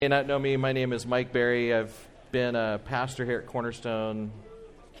You may not know me, my name is Mike Berry. I've been a pastor here at Cornerstone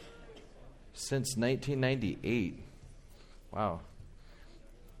since 1998. Wow.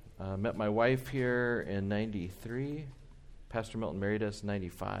 Met my wife here in 93. Pastor Milton married us in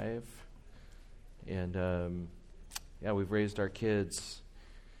 95. And we've raised our kids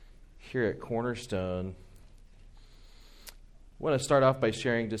here at Cornerstone. I want to start off by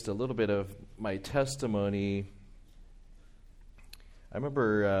sharing just a little bit of my testimony. I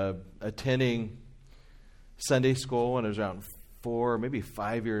remember attending Sunday school when I was around 4, maybe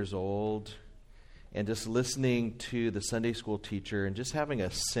 5 years old, and just listening to the Sunday school teacher and just having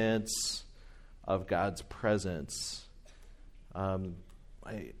a sense of God's presence. A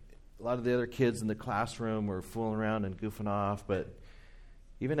lot of the other kids in the classroom were fooling around and goofing off, but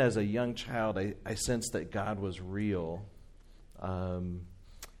even as a young child, I sensed that God was real.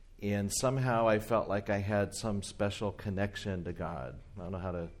 And somehow I felt like I had some special connection to God. I don't know how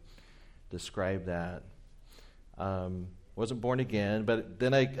to describe that. Wasn't born again, but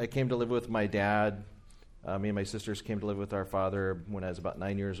then I came to live with my dad. Me and my sisters came to live with our father when I was about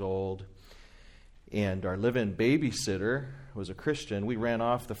 9 years old. And our live-in babysitter was a Christian. We ran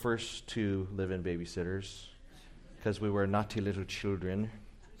off the first 2 live-in babysitters because we were naughty little children.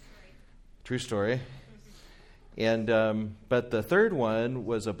 True story. And but the third one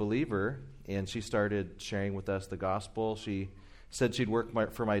was a believer, and she started sharing with us the gospel. She said she'd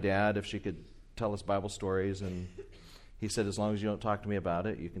work for my dad if she could tell us Bible stories, and he said, as long as you don't talk to me about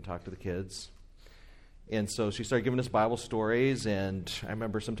it, you can talk to the kids. And so she started giving us Bible stories, and I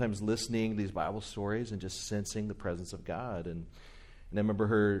remember sometimes listening to these Bible stories and just sensing the presence of God. And I remember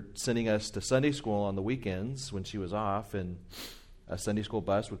her sending us to Sunday school on the weekends when she was off, and a Sunday school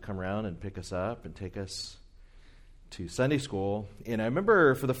bus would come around and pick us up and take us to Sunday school. And I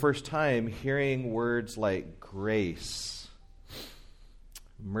remember for the first time hearing words like grace,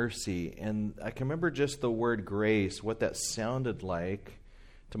 mercy, and I can remember just the word grace, what that sounded like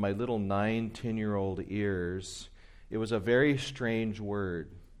to my little 9, 10-year-old ears. It was a very strange word.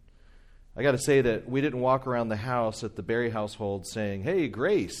 I got to say that we didn't walk around the house at the Berry household saying, hey,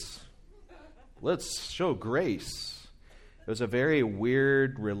 grace, let's show grace. It was a very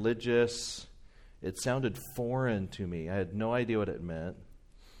weird, religious. It sounded foreign to me. I had no idea what it meant.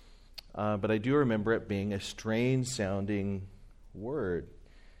 But I do remember it being a strange-sounding word.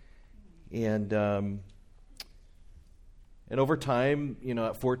 And over time,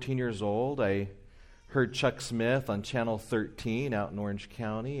 at 14 years old, I heard Chuck Smith on Channel 13 out in Orange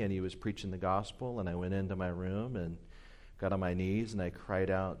County, and he was preaching the gospel, and I went into my room and got on my knees, and I cried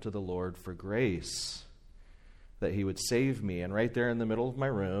out to the Lord for grace, that he would save me. And right there in the middle of my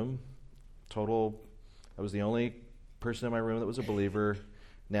room, I was the only person in my room that was a believer.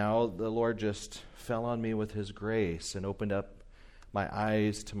 Now the Lord just fell on me with his grace and opened up my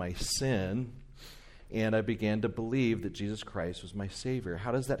eyes to my sin, and I began to believe that Jesus Christ was my Savior.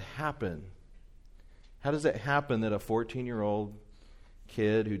 How does that happen? How does it happen that a 14-year-old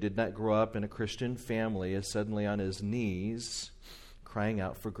kid who did not grow up in a Christian family is suddenly on his knees crying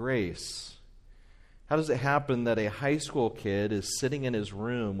out for grace? How does it happen that a high school kid is sitting in his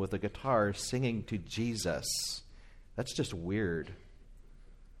room with a guitar singing to Jesus? That's just weird.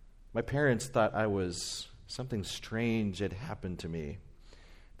 My parents thought something strange had happened to me.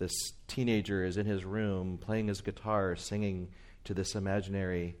 This teenager is in his room playing his guitar, singing to this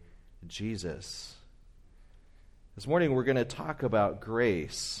imaginary Jesus. This morning we're going to talk about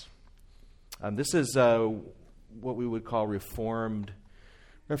grace. This is what we would call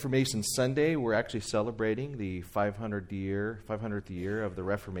Reformation Sunday. We're actually celebrating the 500th year of the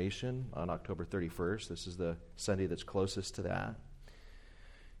Reformation on October 31st. This is the Sunday that's closest to that.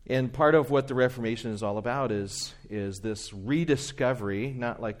 And part of what the Reformation is all about is this rediscovery,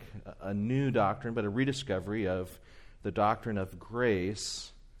 not like a new doctrine, but a rediscovery of the doctrine of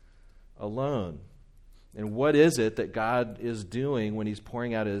grace alone. And what is it that God is doing when he's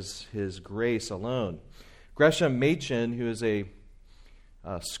pouring out his grace alone? Gresham Machen, who is a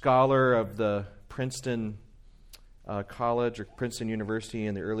scholar of the Princeton College or Princeton University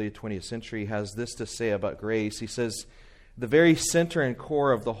in the early 20th century, has this to say about grace. He says, the very center and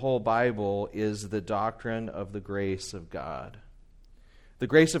core of the whole Bible is the doctrine of the grace of God. The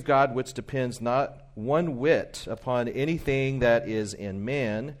grace of God which depends not one whit upon anything that is in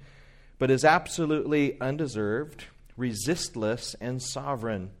man, but is absolutely undeserved, resistless, and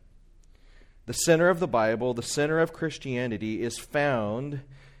sovereign. The center of the Bible, the center of Christianity, is found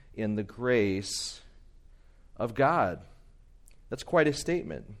in the grace of God. That's quite a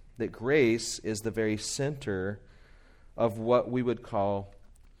statement, that grace is the very center of what we would call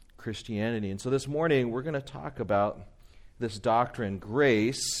Christianity. And so this morning we're going to talk about this doctrine,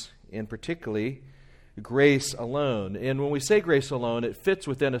 grace, and particularly grace alone. And when we say grace alone, it fits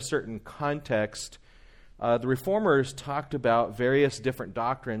within a certain context. The Reformers talked about various different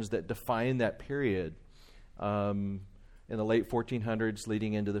doctrines that define that period in the late 1400s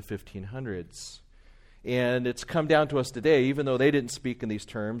leading into the 1500s. And it's come down to us today, even though they didn't speak in these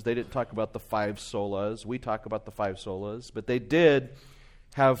terms. They didn't talk about the five solas. We talk about the five solas. But they did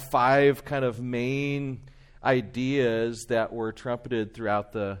have five kind of main ideas that were trumpeted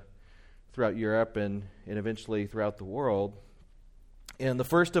throughout Europe and eventually throughout the world. And the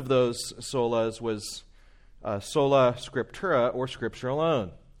first of those solas was sola scriptura, or Scripture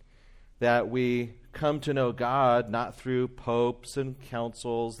alone. That we come to know God not through popes and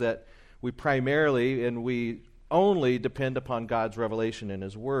councils, that we primarily and we only depend upon God's revelation in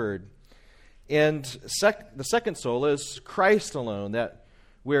His Word. And the second sola is Christ alone, that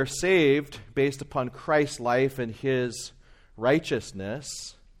we are saved based upon Christ's life and His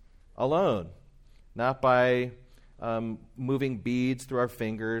righteousness alone, not by moving beads through our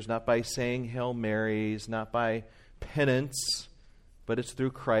fingers, not by saying Hail Marys, not by penance, but it's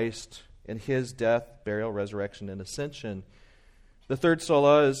through Christ and His death, burial, resurrection, and ascension. The third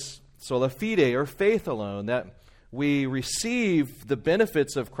sola is sola fide, or faith alone, that we receive the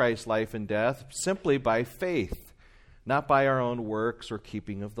benefits of Christ's life and death simply by faith, not by our own works or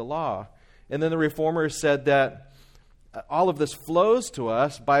keeping of the law. And then the Reformers said that all of this flows to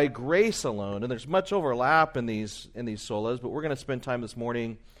us by grace alone. And there's much overlap in these solas, but we're going to spend time this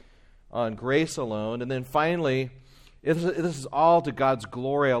morning on grace alone. And then finally, this is all to God's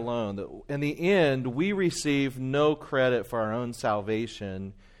glory alone. That in the end, we receive no credit for our own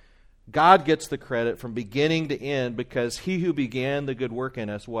salvation. God gets the credit from beginning to end, because He who began the good work in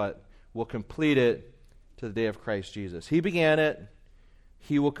us, what? Will complete it to the day of Christ Jesus. He began it.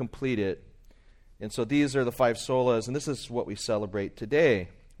 He will complete it. And so these are the five solas, and this is what we celebrate today.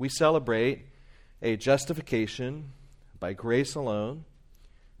 We celebrate a justification by grace alone,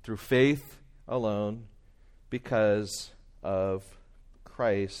 through faith alone, because of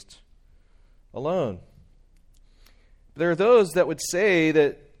Christ alone. There are those that would say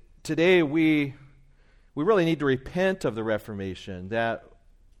that today we really need to repent of the Reformation, that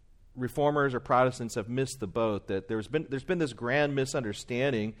Reformers or Protestants have missed the boat, that there's been this grand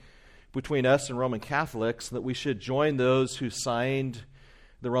misunderstanding between us and Roman Catholics, that we should join those who signed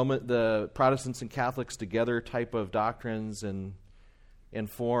the Protestants and Catholics together type of doctrines and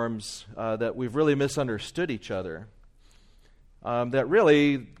forms, that we've really misunderstood each other. That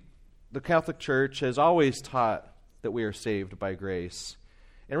really the Catholic Church has always taught that we are saved by grace.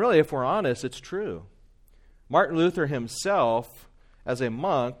 And really, if we're honest, it's true. Martin Luther himself, as a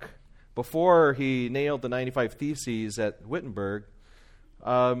monk, before he nailed the 95 Theses at Wittenberg,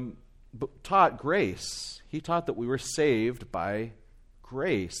 taught grace. He taught that we were saved by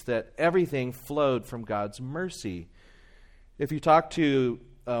grace, that everything flowed from God's mercy. If you talk to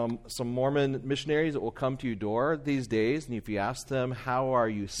some Mormon missionaries that will come to your door these days, and if you ask them, how are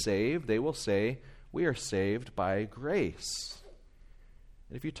you saved? They will say, we are saved by grace.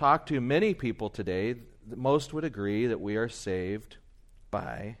 And if you talk to many people today, most would agree that we are saved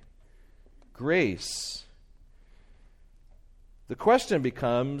by grace. The question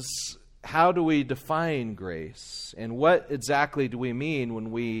becomes, how do we define grace? And what exactly do we mean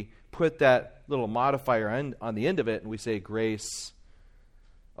when we put that little modifier on the end of it and we say grace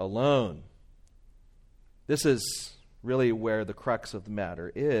alone? This is really where the crux of the matter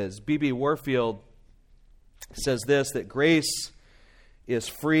is. B.B. Warfield says this, that grace is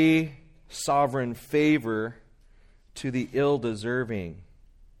free, sovereign favor to the ill-deserving.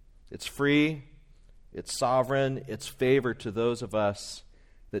 It's free, it's sovereign, it's favor to those of us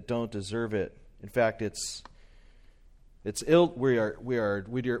that don't deserve it. In fact, it's ill. We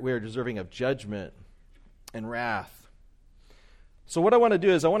are deserving of judgment and wrath. So what I want to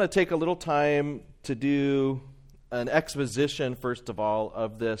do is I want to take a little time to do an exposition, first of all,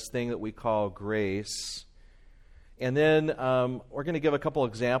 of this thing that we call grace. And then we're going to give a couple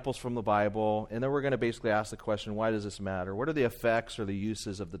examples from the Bible, and then we're going to basically ask the question, why does this matter? What are the effects or the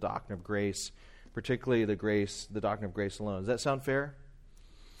uses of the doctrine of grace, particularly the doctrine of grace alone? Does that sound fair?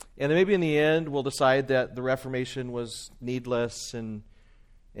 And then maybe in the end, we'll decide that the Reformation was needless and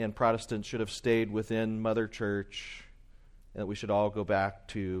Protestants should have stayed within Mother Church, and that we should all go back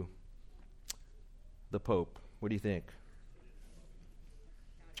to the Pope. What do you think?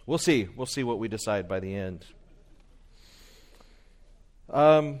 We'll see. We'll see what we decide by the end.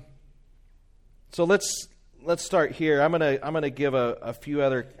 So let's start here. I'm gonna give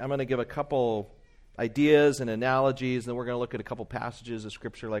a couple ideas and analogies, and then we're going to look at a couple passages of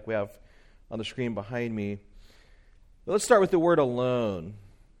Scripture like we have on the screen behind me. Let's start with the word alone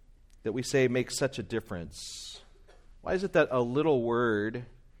that we say makes such a difference. Why is it that a little word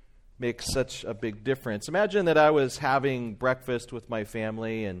makes such a big difference? Imagine that I was having breakfast with my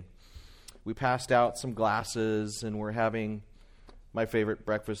family and we passed out some glasses and we're having, my favorite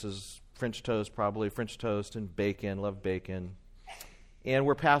breakfast is French toast, probably French toast and bacon, love bacon. And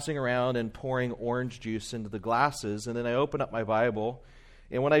we're passing around and pouring orange juice into the glasses, and then I open up my Bible,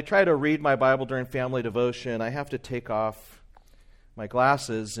 and when I try to read my Bible during family devotion, I have to take off my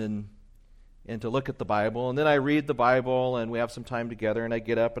glasses and to look at the Bible, and then I read the Bible, and we have some time together, and I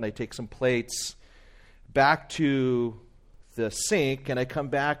get up and I take some plates back to the sink, and I come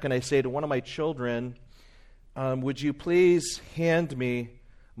back and I say to one of my children, would you please hand me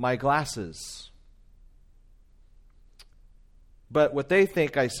my glasses? But what they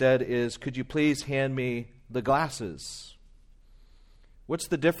think I said is, could you please hand me the glasses? What's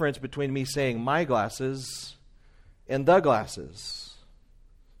the difference between me saying my glasses and the glasses?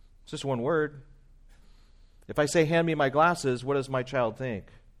 It's just one word. If I say, hand me my glasses, what does my child think?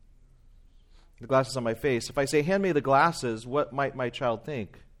 The glasses on my face. If I say, hand me the glasses, what might my child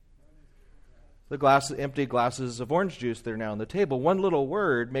think? The empty glasses of orange juice that are now on the table. One little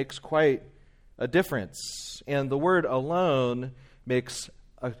word makes quite a difference. And the word alone makes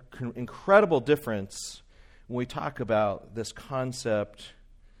an incredible difference when we talk about this concept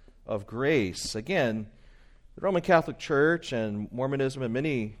of grace. Again, the Roman Catholic Church and Mormonism and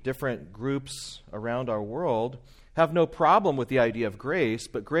many different groups around our world have no problem with the idea of grace,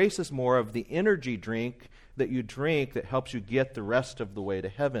 but grace is more of the energy drink that you drink that helps you get the rest of the way to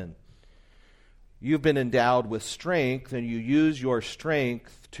heaven. You've been endowed with strength, and you use your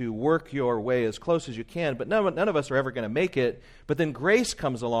strength to work your way as close as you can, but none of us are ever going to make it. But then grace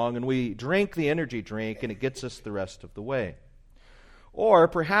comes along, and we drink the energy drink, and it gets us the rest of the way. Or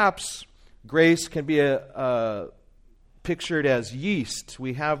perhaps grace can be pictured as yeast.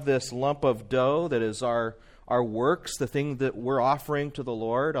 We have this lump of dough that is our works, the thing that we're offering to the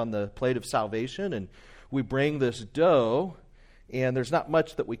Lord on the plate of salvation, and we bring this dough, and there's not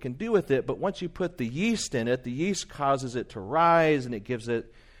much that we can do with it, but once you put the yeast in it, the yeast causes it to rise, and it gives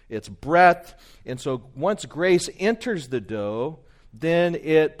it its breath. And so once grace enters the dough, then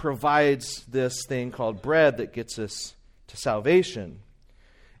it provides this thing called bread that gets us to salvation.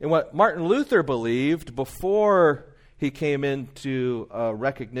 And what Martin Luther believed before he came into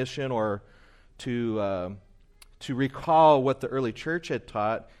recognition or to recall what the early church had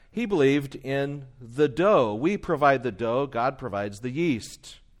taught, he believed in the dough. We provide the dough, God provides the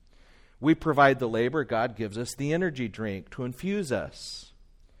yeast. We provide the labor, God gives us the energy drink to infuse us.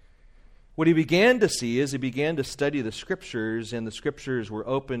 What he began to see as he began to study the Scriptures, and the Scriptures were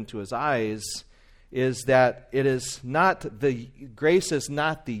open to his eyes, is that grace is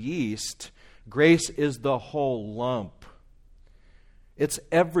not the yeast, grace is the whole lump. It's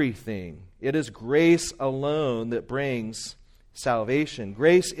everything. It is grace alone that brings salvation.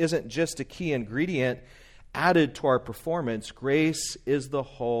 Grace isn't just a key ingredient added to our performance. Grace is the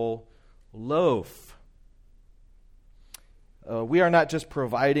whole loaf. We are not just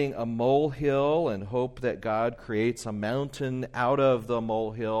providing a molehill and hope that God creates a mountain out of the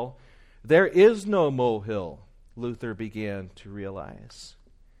molehill. There is no molehill, Luther began to realize.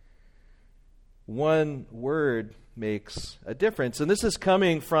 One word makes a difference. And this is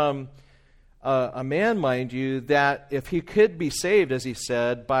coming from a man, mind you, that if he could be saved, as he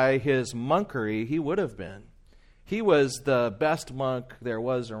said, by his monkery, he would have been. He was the best monk there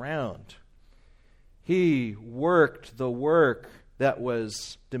was around. He worked the work that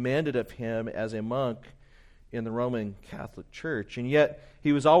was demanded of him as a monk in the Roman Catholic Church. And yet,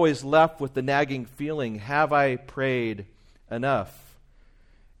 he was always left with the nagging feeling, have I prayed enough?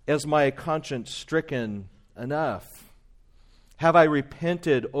 Is my conscience stricken enough? Have I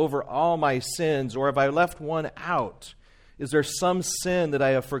repented over all my sins, or have I left one out? Is there some sin that I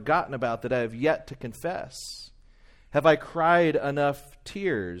have forgotten about that I have yet to confess? Have I cried enough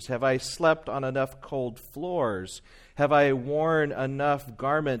tears? Have I slept on enough cold floors? Have I worn enough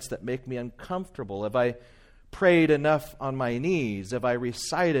garments that make me uncomfortable? Have I prayed enough on my knees? Have I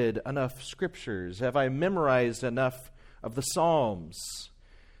recited enough scriptures? Have I memorized enough of the Psalms?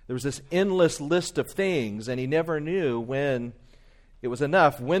 There was this endless list of things, and he never knew when it was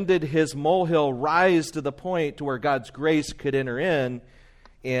enough. When did his molehill rise to the point to where God's grace could enter in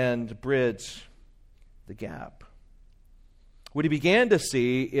and bridge the gap? What he began to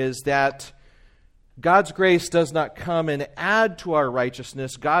see is that God's grace does not come and add to our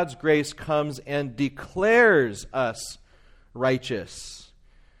righteousness. God's grace comes and declares us righteous.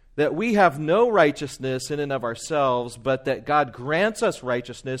 that we have no righteousness in and of ourselves, but that God grants us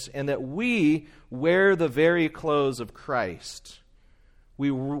righteousness, and that we wear the very clothes of Christ.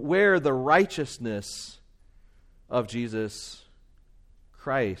 We wear the righteousness of Jesus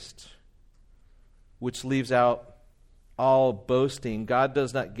Christ, which leaves out all boasting. God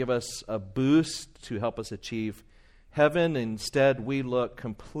does not give us a boost to help us achieve heaven. Instead, we look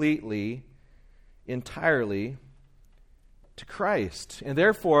completely, entirely to Christ. And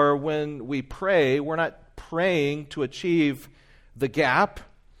therefore, when we pray, we're not praying to achieve the gap.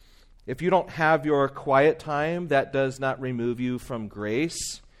 If you don't have your quiet time, that does not remove you from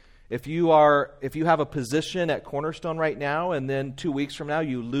grace. If you have a position at Cornerstone right now, and then 2 weeks from now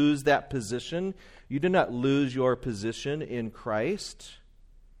you lose that position, you do not lose your position in Christ.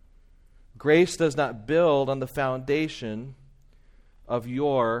 Grace does not build on the foundation of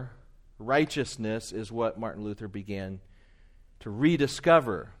your righteousness, is what Martin Luther began to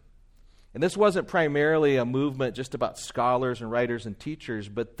rediscover. And this wasn't primarily a movement just about scholars and writers and teachers,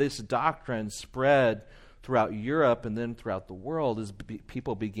 but this doctrine spread throughout Europe and then throughout the world as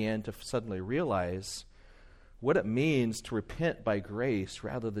people began to suddenly realize what it means to repent by grace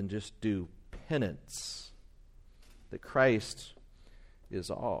rather than just do penance, that Christ is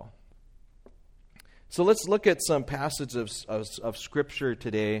all. So let's look at some passages of Scripture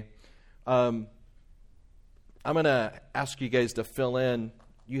today. I'm going to ask you guys to fill in.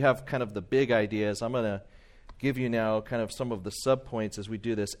 You have kind of the big ideas. I'm going to give you now kind of some of the subpoints as we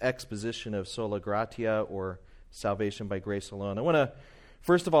do this exposition of sola gratia, or salvation by grace alone. I want to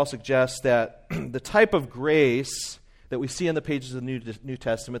first of all suggest that the type of grace that we see in the pages of the New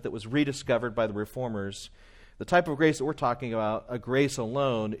Testament that was rediscovered by the Reformers, the type of grace that we're talking about, a grace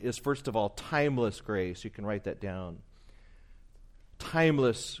alone, is first of all timeless grace. You can write that down.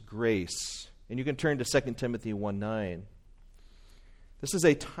 Timeless grace. And you can turn to 2 Timothy 1:9. This is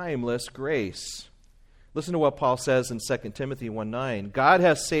a timeless grace. Listen to what Paul says in 2 Timothy 1:9. God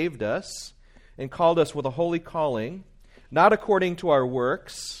has saved us and called us with a holy calling, not according to our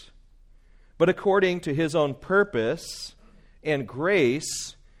works, but according to his own purpose and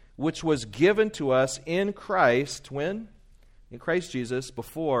grace, which was given to us in Christ, when? In Christ Jesus,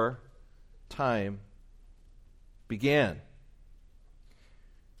 before time began.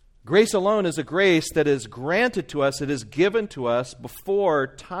 Grace alone is a grace that is granted to us, it is given to us before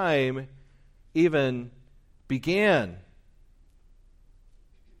time even began.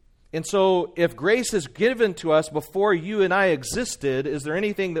 And so, if grace is given to us before you and I existed, is there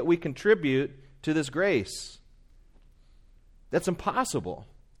anything that we contribute to this grace? That's impossible.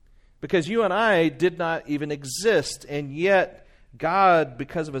 Because you and I did not even exist, and yet God,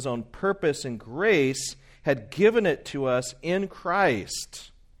 because of his own purpose and grace, had given it to us in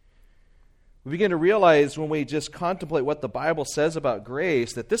Christ. We begin to realize when we just contemplate what the Bible says about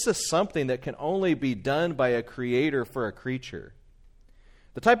grace, that this is something that can only be done by a creator for a creature.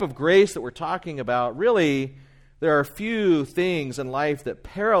 The type of grace that we're talking about, really, there are few things in life that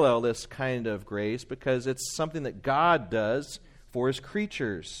parallel this kind of grace, because it's something that God does for his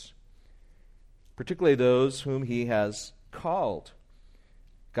creatures, particularly those whom he has called.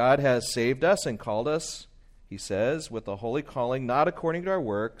 God has saved us and called us, he says, with a holy calling, not according to our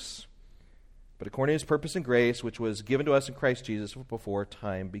works, but according to his purpose and grace, which was given to us in Christ Jesus before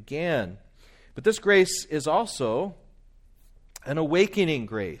time began. But this grace is also an awakening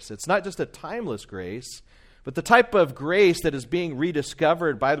grace. It's not just a timeless grace, but the type of grace that is being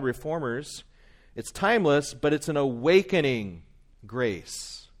rediscovered by the Reformers. It's timeless, but it's an awakening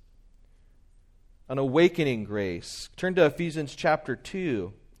grace. An awakening grace. Turn to Ephesians chapter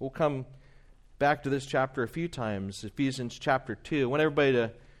 2. We'll come back to this chapter a few times. Ephesians chapter 2. I want everybody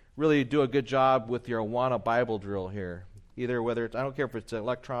to really do a good job with your Awana Bible drill here. Either whether it's, I don't care if it's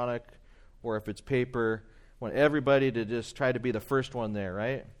electronic or if it's paper. I want everybody to just try to be the first one there,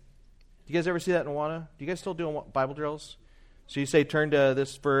 right? Do you guys ever see that in Awana? Do you guys still do Bible drills? So you say, turn to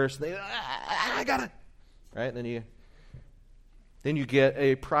this verse, and they, I got it. Right? Then you get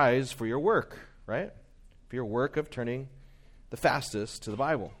a prize for your work, right? For your work of turning the fastest to the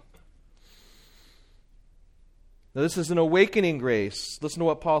Bible. Now, this is an awakening grace. Listen to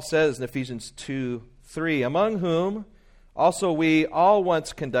what Paul says in Ephesians 2:3. Among whom also we all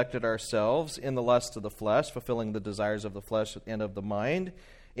once conducted ourselves in the lust of the flesh, fulfilling the desires of the flesh and of the mind,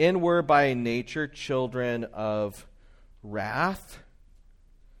 and were by nature children of wrath.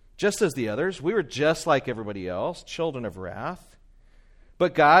 Just as the others, we were just like everybody else, children of wrath.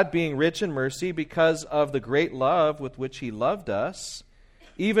 But God, being rich in mercy, because of the great love with which he loved us,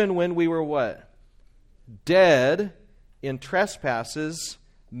 even when we were what? Dead in trespasses,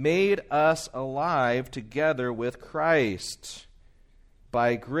 made us alive together with Christ.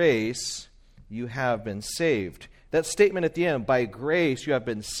 by grace you have been saved. That statement at the end, by grace you have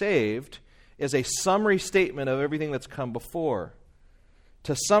been saved, is a summary statement of everything that's come before.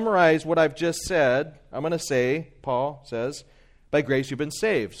 To summarize what I've just said, I'm going to say, Paul says, by grace you've been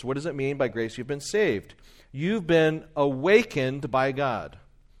saved. So what does it mean by grace you've been saved? You've been awakened by God.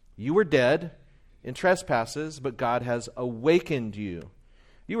 You were dead in trespasses, but God has awakened you.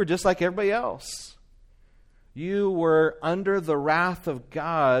 You were just like everybody else. You were under the wrath of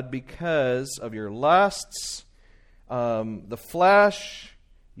God because of your lusts, the flesh.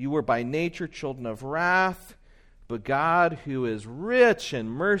 You were by nature children of wrath. But God, who is rich in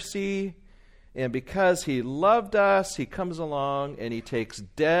mercy, and because He loved us, He comes along and He takes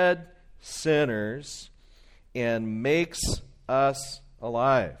dead sinners and makes us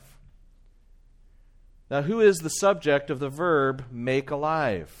alive. Now, who is the subject of the verb make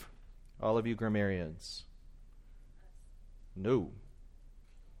alive? All of you grammarians. No.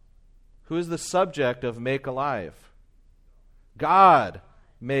 Who is the subject of make alive? God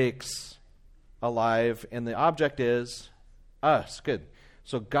makes alive, and the object is us. Good.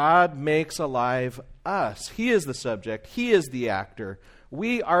 So God makes alive us. He is the subject. He is the actor.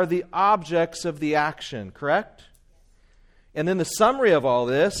 We are the objects of the action, correct? And then the summary of all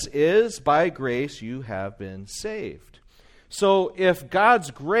this is, by grace you have been saved. So if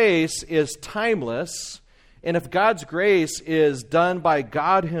God's grace is timeless, and if God's grace is done by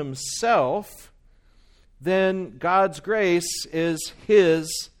God Himself, then God's grace is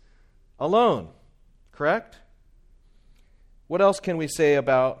His alone, correct? What else can we say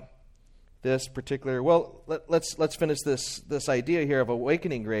about this particular? Well, let's finish this idea here of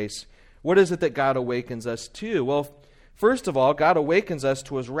awakening grace. What is it that God awakens us to? Well, first of all, God awakens us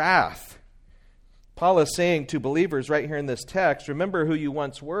to His wrath. Paul is saying to believers right here in this text, remember who you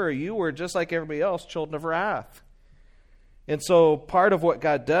once were. You were just like everybody else, children of wrath. And so part of what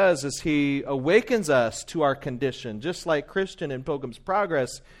God does is He awakens us to our condition. Just like Christian in Pilgrim's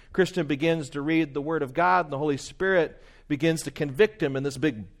Progress, Christian begins to read the Word of God, and the Holy Spirit begins to convict him, and this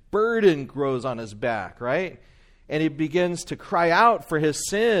big burden grows on his back, right? And he begins to cry out for his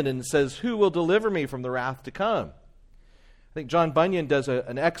sin and says, who will deliver me from the wrath to come? I think John Bunyan does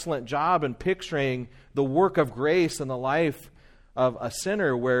an excellent job in picturing the work of grace in the life of a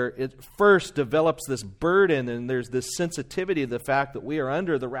sinner, where it first develops this burden and there's this sensitivity to the fact that we are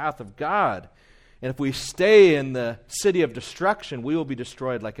under the wrath of God. And if we stay in the city of destruction, we will be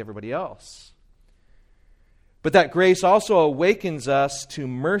destroyed like everybody else. But that grace also awakens us to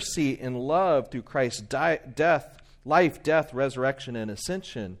mercy and love through Christ's life, death, resurrection, and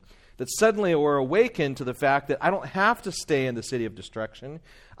ascension. That suddenly we're awakened to the fact that I don't have to stay in the city of destruction.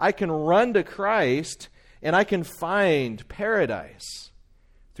 I can run to Christ and I can find paradise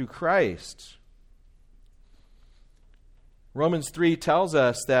through Christ. Romans 3 tells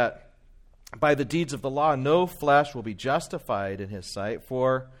us that by the deeds of the law, no flesh will be justified in His sight,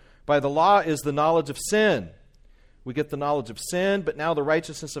 for by the law is the knowledge of sin. We get the knowledge of sin, but now the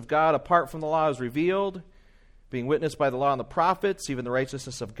righteousness of God apart from the law is revealed, being witnessed by the law and the prophets, even the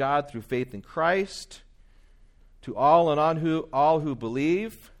righteousness of God through faith in Christ, to all and on all who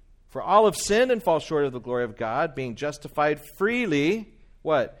believe. For all have sinned and fall short of the glory of God, being justified freely,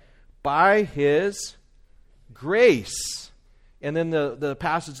 what? By His grace. And then the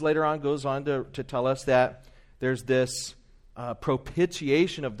passage later on goes on to tell us that there's this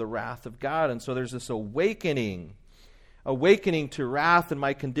propitiation of the wrath of God. And so there's this awakening to wrath in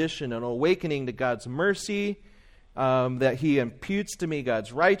my condition, an awakening to God's mercy, that He imputes to me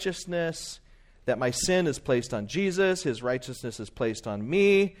God's righteousness, that my sin is placed on Jesus, His righteousness is placed on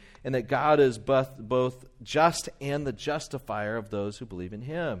me, and that God is both just and the justifier of those who believe in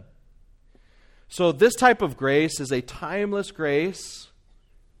Him. So this type of grace is a timeless grace.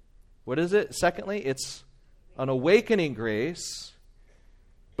 What is it? Secondly, it's an awakening grace.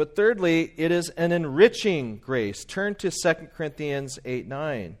 But thirdly, it is an enriching grace. Turn to 2 Corinthians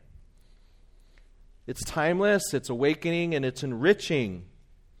 8:9. It's timeless, it's awakening, and it's enriching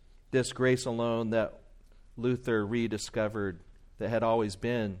this grace alone that Luther rediscovered that had always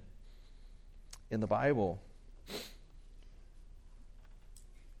been in the Bible.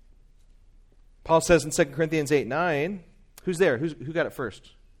 Paul says in 2 Corinthians 8:9, who's there? Who got it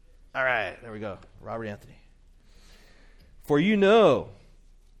first? All right, there we go. Robert Anthony. For you know,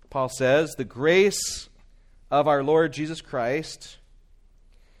 Paul says, the grace of our Lord Jesus Christ,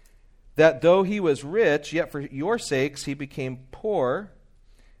 that though He was rich, yet for your sakes He became poor,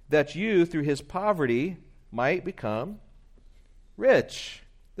 that you, through His poverty, might become rich.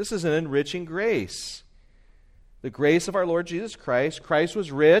 This is an enriching grace. The grace of our Lord Jesus Christ. Christ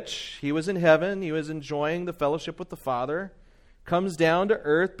was rich. He was in heaven. He was enjoying the fellowship with the Father. comes down to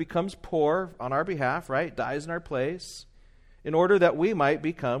earth, becomes poor on our behalf, right? Dies in our place, in order that we might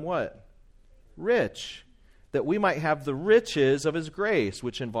become what? Rich. That we might have the riches of his grace,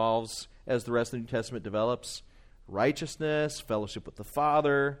 which involves, as the rest of the New Testament develops, righteousness, fellowship with the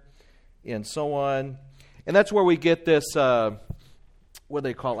Father, and so on. And that's where we get this, what do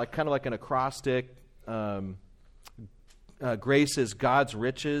they call it, like kind of like an acrostic. Grace is God's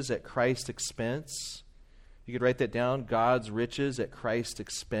riches at Christ's expense. You could write that down, God's riches at Christ's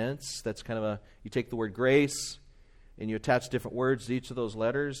expense. That's kind of you take the word grace and you attach different words to each of those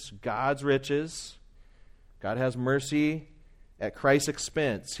letters. God's riches. God has mercy at Christ's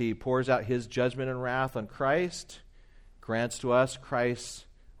expense. He pours out his judgment and wrath on Christ, grants to us Christ's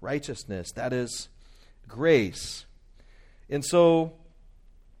righteousness. That is grace. And so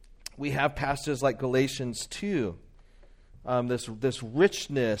we have passages like Galatians 2, this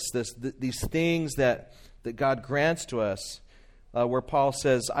richness, these things that God grants to us, where Paul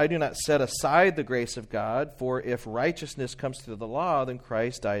says, I do not set aside the grace of God, for if righteousness comes through the law, then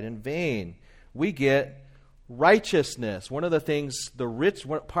Christ died in vain. We get righteousness. One of the things,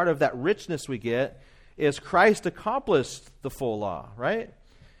 part of that richness we get is Christ accomplished the full law, right?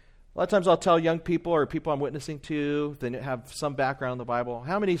 A lot of times I'll tell young people or people I'm witnessing to, they have some background in the Bible,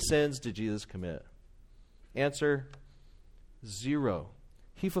 how many sins did Jesus commit? Answer, 0.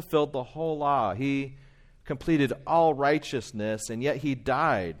 He fulfilled the whole law. He completed all righteousness, and yet he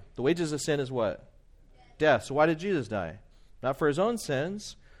died. The wages of sin is what? Death. So why did Jesus die? Not for his own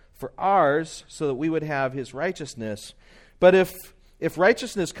sins, for ours, so that we would have his righteousness. But if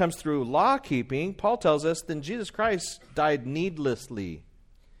righteousness comes through law keeping, Paul tells us, then Jesus Christ died needlessly.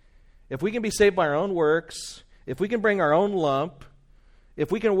 If we can be saved by our own works, if we can bring our own lump, if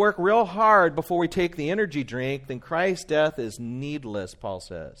we can work real hard before we take the energy drink, then Christ's death is needless, Paul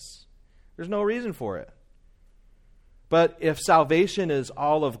says. There's no reason for it. But if salvation is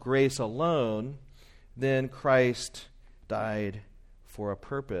all of grace alone, then Christ died for a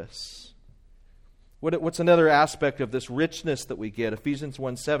purpose. What's another aspect of this richness that we get? Ephesians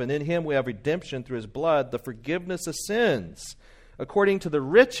 1:7. In him we have redemption through his blood, the forgiveness of sins, according to the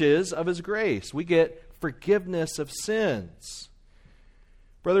riches of his grace. We get forgiveness of sins.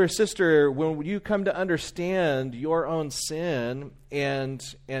 Brother or sister, when you come to understand your own sin and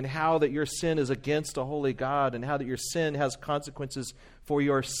how that your sin is against a holy God and how that your sin has consequences for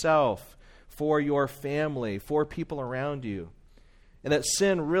yourself, for your family, for people around you, and that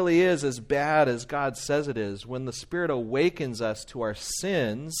sin really is as bad as God says it is, when the Spirit awakens us to our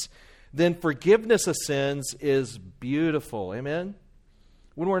sins, then forgiveness of sins is beautiful. Amen?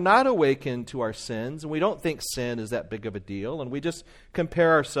 When we're not awakened to our sins, and we don't think sin is that big of a deal, and we just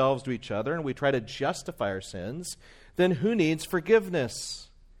compare ourselves to each other, and we try to justify our sins, then who needs forgiveness?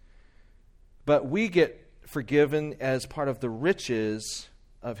 But we get forgiven as part of the riches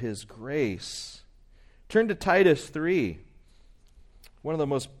of his grace. Turn to Titus 3. One of the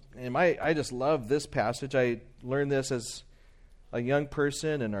most, and I just love this passage. I learned this as a young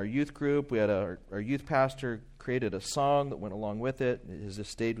person in our youth group. We had our youth pastor created a song that went along with it. It has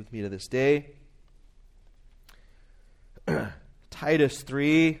just stayed with me to this day. Titus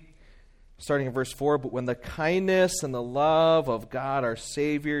 3, starting in verse 4, but when the kindness and the love of God our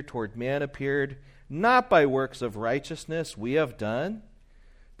Savior toward man appeared, not by works of righteousness we have done,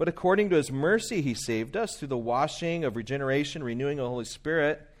 but according to his mercy he saved us through the washing of regeneration, renewing of the Holy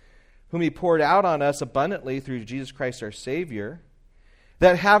Spirit, whom he poured out on us abundantly through Jesus Christ our Savior,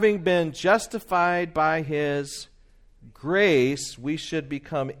 that having been justified by his grace, we should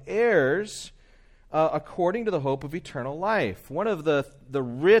become heirs according to the hope of eternal life. One of the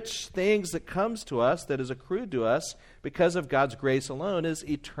rich things that comes to us, that is accrued to us because of God's grace alone, is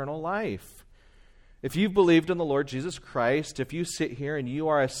eternal life. If you've believed in the Lord Jesus Christ, if you sit here and you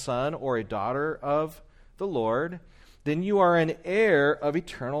are a son or a daughter of the Lord, then you are an heir of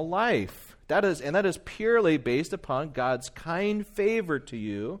eternal life. That is purely based upon God's kind favor to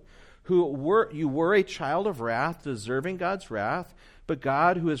you, you were a child of wrath, deserving God's wrath, but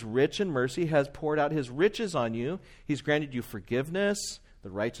God, who is rich in mercy, has poured out his riches on you. He's granted you forgiveness, the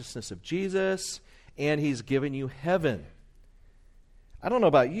righteousness of Jesus, and he's given you heaven. I don't know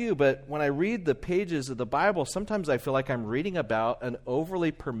about you, but when I read the pages of the Bible, sometimes I feel like I'm reading about an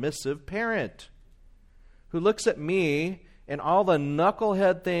overly permissive parent who looks at me and all the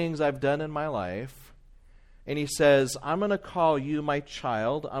knucklehead things I've done in my life, and he says, I'm going to call you my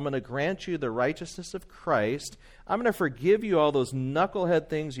child. I'm going to grant you the righteousness of Christ. I'm going to forgive you all those knucklehead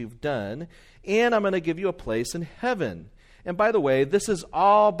things you've done, and I'm going to give you a place in heaven. And by the way, this is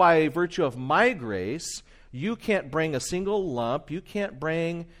all by virtue of my grace. You can't bring a single lump. You can't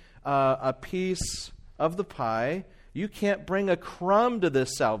bring a piece of the pie. You can't bring a crumb to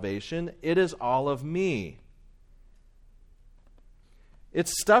this salvation. It is all of me.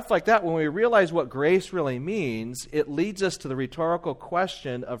 It's stuff like that. When we realize what grace really means, it leads us to the rhetorical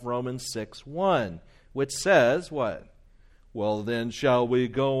question of Romans 6:1, which says what? Well, then shall we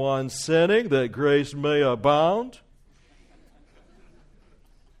go on sinning that grace may abound?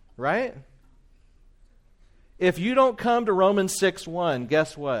 Right? If you don't come to Romans 6:1,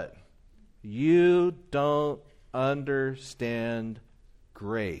 guess what? You don't understand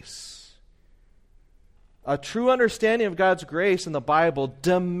grace. A true understanding of God's grace in the Bible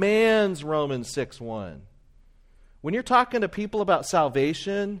demands Romans 6:1. When you're talking to people about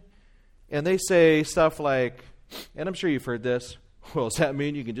salvation and they say stuff like, and I'm sure you've heard this, well, does that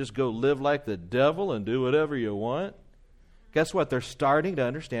mean you can just go live like the devil and do whatever you want? Guess what? They're starting to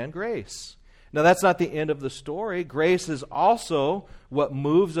understand grace. Now, that's not the end of the story. Grace is also what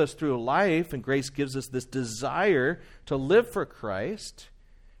moves us through life, and grace gives us this desire to live for Christ.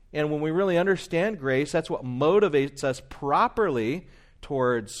 And when we really understand grace, that's what motivates us properly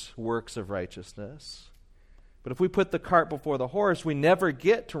towards works of righteousness. But if we put the cart before the horse, we never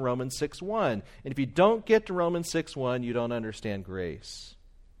get to Romans 6:1. And if you don't get to Romans 6:1, you don't understand grace.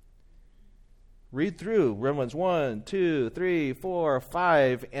 Read through Romans 1, 2, 3, 4,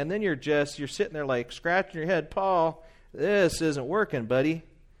 5, and then you're sitting there like scratching your head. Paul, this isn't working, buddy.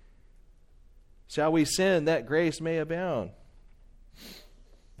 Shall we sin that grace may abound?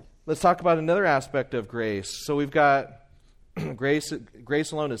 Let's talk about another aspect of grace. So we've got grace.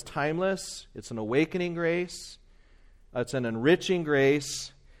 Grace alone is timeless. It's an awakening grace. It's an enriching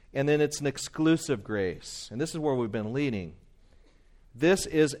grace. And then it's an exclusive grace. And this is where we've been leading. This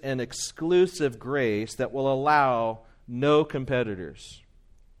is an exclusive grace that will allow no competitors.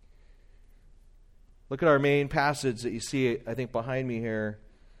 Look at our main passage that you see, I think, behind me here.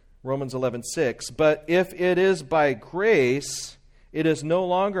 Romans 11:6. But if it is by grace, it is no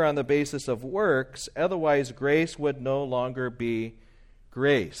longer on the basis of works, otherwise grace would no longer be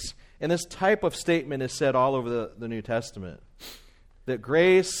grace. And this type of statement is said all over the New Testament. That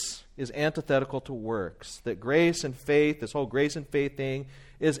grace is antithetical to works. That grace and faith, this whole grace and faith thing,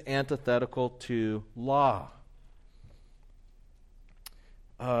 is antithetical to law.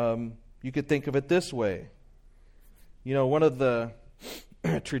 You could think of it this way. You know, one of the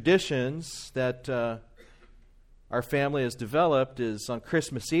traditions that our family has developed is on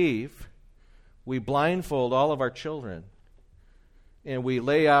Christmas Eve, we blindfold all of our children and we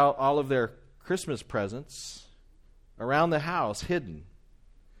lay out all of their Christmas presents around the house, hidden.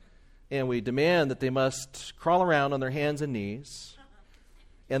 And we demand that they must crawl around on their hands and knees,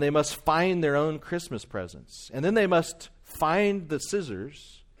 and they must find their own Christmas presents. And then they must find the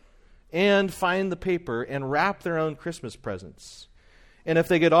scissors and find the paper and wrap their own Christmas presents. And if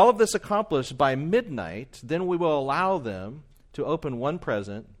they get all of this accomplished by midnight, then we will allow them to open one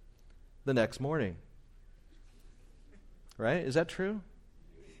present the next morning. Right? Is that true?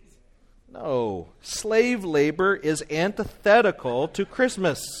 No. Slave labor is antithetical to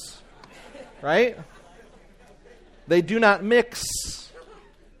Christmas. Right? They do not mix.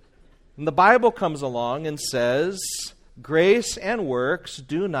 And the Bible comes along and says, grace and works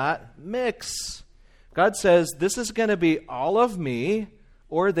do not mix. God says, this is going to be all of me,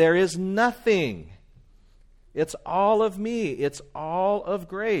 or there is nothing. It's all of me. It's all of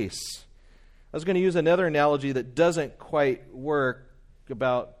grace. I was going to use another analogy that doesn't quite work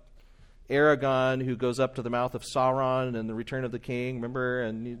about Aragorn, who goes up to the mouth of Sauron and the Return of the King, remember?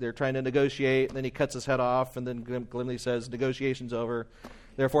 And they're trying to negotiate, and then he cuts his head off, and then Gimli says, negotiation's over.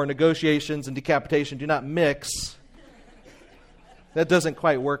 Therefore, negotiations and decapitation do not mix. That doesn't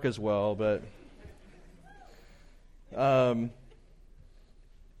quite work as well, but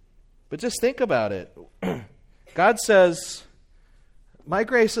just think about it. God says, my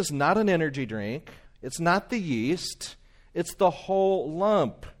grace is not an energy drink. It's not the yeast. It's the whole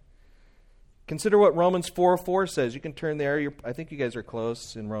lump. Consider what Romans 4:4 says. You can turn there. I think you guys are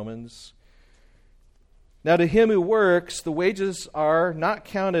close in Romans. Now to him who works, the wages are not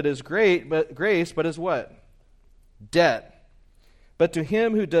counted as grace, but as what? Debt. But to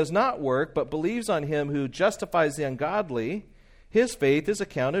him who does not work, but believes on him who justifies the ungodly, his faith is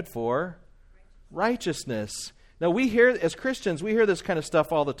accounted for righteousness. Now we hear, as Christians, we hear this kind of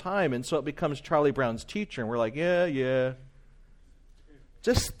stuff all the time, and so it becomes Charlie Brown's teacher, and we're like, yeah.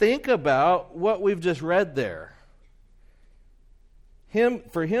 Just think about what we've just read there.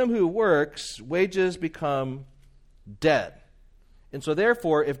 For him who works, wages become debt. And so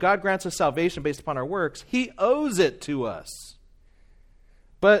therefore, if God grants us salvation based upon our works, he owes it to us.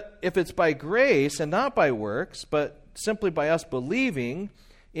 But if it's by grace and not by works, but simply by us believing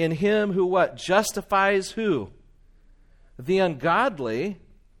in him who what? Justifies who? the ungodly.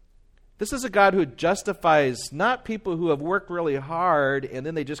 This is a God who justifies not people who have worked really hard and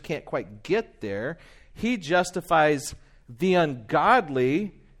then they just can't quite get there. He justifies the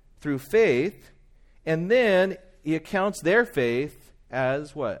ungodly through faith, and then he accounts their faith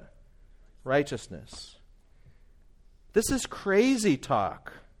as what? Righteousness. This is crazy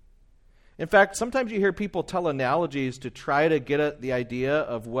talk. In fact, sometimes you hear people tell analogies to try to get at the idea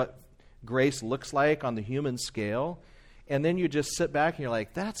of what grace looks like on the human scale, and then you just sit back and you're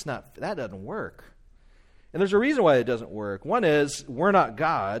like, that doesn't work. And there's a reason why it doesn't work. One is, we're not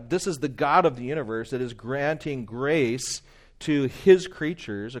God. This is the God of the universe that is granting grace to his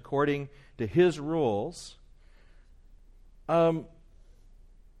creatures according to his rules. But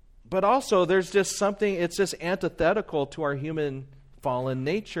also, there's just something, it's just antithetical to our human fallen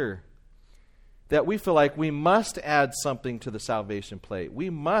nature, that we feel like we must add something to the salvation plate. We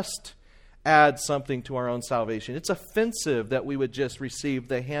must add something to our own salvation. It's offensive that we would just receive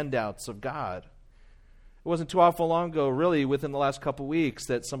the handouts of God. It wasn't too awful long ago, really, within the last couple weeks,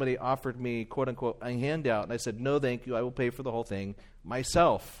 that somebody offered me, quote unquote, a handout. And I said, no, thank you. I will pay for the whole thing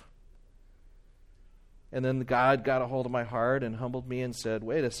myself. And then God got a hold of my heart and humbled me and said,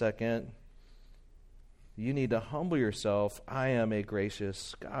 wait a second. You need to humble yourself. I am a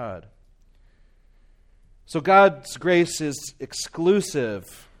gracious God. So God's grace is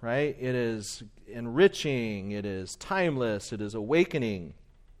exclusive, right? It is enriching. It is timeless. It is awakening.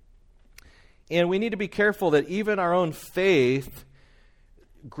 And we need to be careful that even our own faith,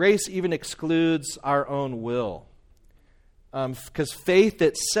 grace even excludes our own will. Because faith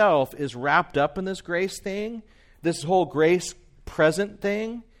itself is wrapped up in this grace thing, this whole grace present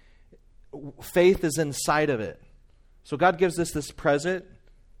thing. Faith is inside of it. So God gives us this present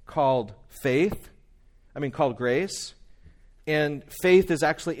called called grace. And faith is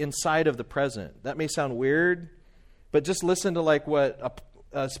actually inside of the present. That may sound weird, but just listen to like what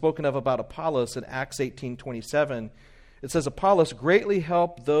spoken of about Apollos in Acts 18:27. It says, Apollos greatly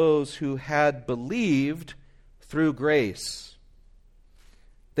helped those who had believed through grace.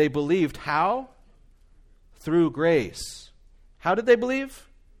 They believed how? Through grace. How did they believe?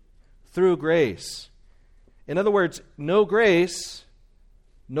 Through grace. In other words, no grace,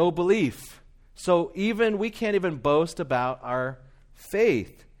 no belief. So we can't even boast about our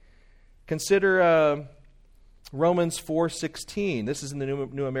faith. Consider Romans 4:16. This is in the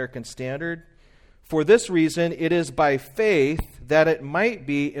New American Standard. For this reason, it is by faith that it might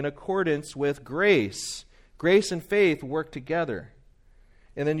be in accordance with grace. Grace and faith work together.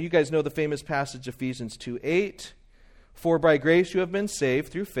 And then you guys know the famous passage, Ephesians 2:8. For by grace you have been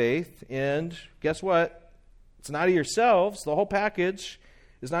saved through faith. And guess what? It's not of yourselves. The whole package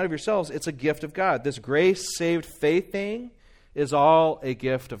is not of yourselves. It's a gift of God. This grace-saved faith thing is all a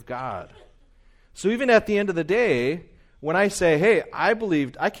gift of God. So even at the end of the day, when I say, hey, I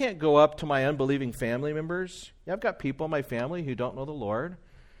believed, I can't go up to my unbelieving family members. Yeah, I've got people in my family who don't know the Lord.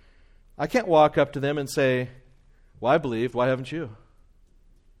 I can't walk up to them and say, well, I believed. Why haven't you?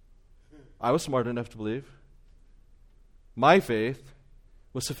 I was smart enough to believe. My faith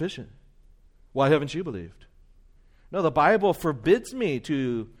was sufficient. Why haven't you believed? No, the Bible forbids me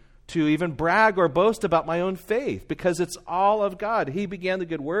to even brag or boast about my own faith because it's all of God. He began the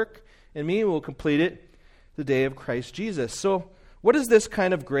good work in me and will complete it the day of Christ Jesus. So what does this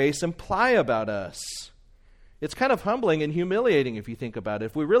kind of grace imply about us? It's kind of humbling and humiliating if you think about it.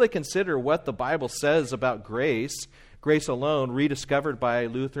 If we really consider what the Bible says about grace, grace alone, rediscovered by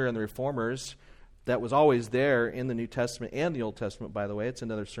Luther and the Reformers, that was always there in the New Testament and the Old Testament, by the way. It's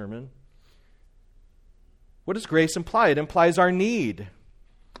another sermon. What does grace imply? It implies our need.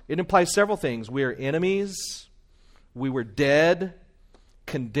 It implies several things. We are enemies. We were dead,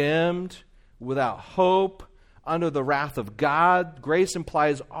 condemned, without hope, under the wrath of God. Grace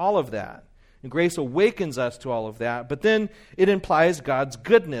implies all of that. And grace awakens us to all of that. But then it implies God's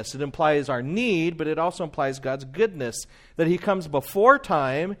goodness. It implies our need, but it also implies God's goodness. That He comes before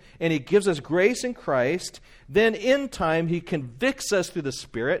time and He gives us grace in Christ. Then in time He convicts us through the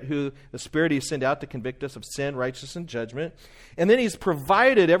Spirit, who the Spirit He sent out to convict us of sin, righteousness, and judgment. And then He's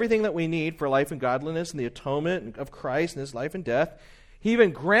provided everything that we need for life and godliness and the atonement of Christ and His life and death. He even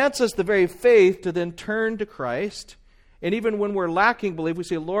grants us the very faith to then turn to Christ. And even when we're lacking belief, we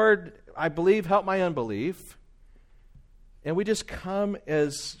say, Lord, I believe, help my unbelief. And we just come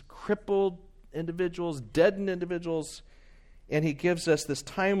as crippled individuals, deadened individuals, and He gives us this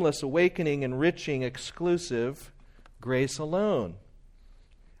timeless, awakening, enriching, exclusive grace alone.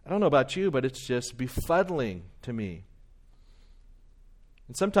 I don't know about you, but it's just befuddling to me.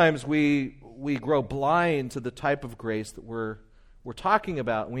 And sometimes we grow blind to the type of grace that we're we're talking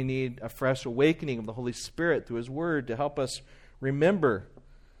about. We need a fresh awakening of the Holy Spirit through His Word to help us remember.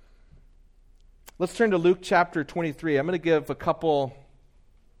 Let's turn to Luke chapter 23. I'm going to give a couple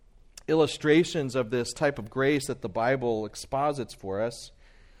illustrations of this type of grace that the Bible exposits for us.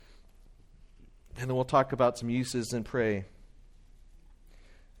 And then we'll talk about some uses and pray.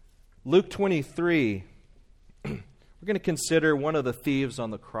 Luke 23, we're going to consider one of the thieves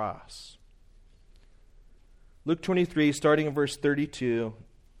on the cross. Luke 23, starting in verse 32.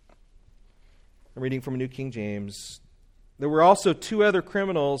 I'm reading from a New King James. There were also 2 other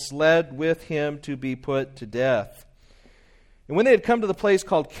criminals led with him to be put to death. And when they had come to the place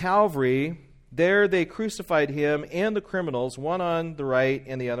called Calvary, there they crucified him and the criminals, one on the right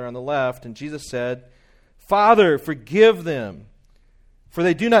and the other on the left. And Jesus said, "Father, forgive them, for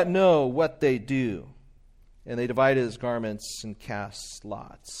they do not know what they do." And they divided his garments and cast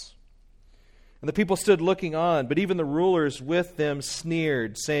lots. And the people stood looking on, but even the rulers with them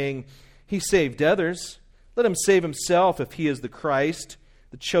sneered, saying, "He saved others. Let him save himself if he is the Christ,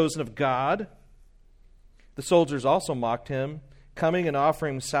 the chosen of God." The soldiers also mocked him, coming and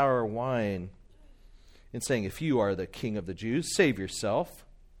offering sour wine, and saying, "If you are the King of the Jews, save yourself."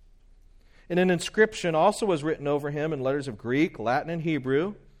 And an inscription also was written over him in letters of Greek, Latin, and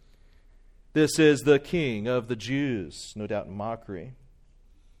Hebrew. "This is the King of the Jews," no doubt in mockery.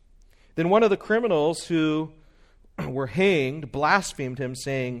 Then one of the criminals who were hanged blasphemed him,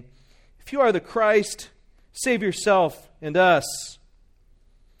 saying, "If you are the Christ, save yourself and us."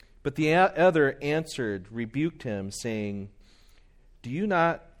 But the other answered, rebuked him, saying, "Do you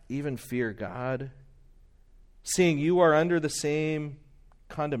not even fear God, seeing you are under the same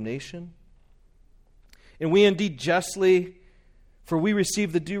condemnation? And we indeed justly, for we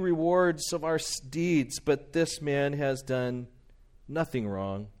receive the due rewards of our deeds, but this man has done nothing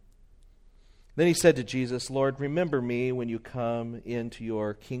wrong." Then he said to Jesus, "Lord, remember me when you come into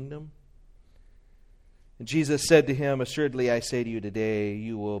your kingdom." And Jesus said to him, "Assuredly I say to you today,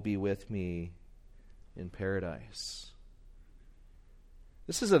 you will be with me in paradise."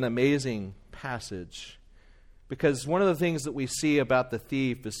 This is an amazing passage, because one of the things that we see about the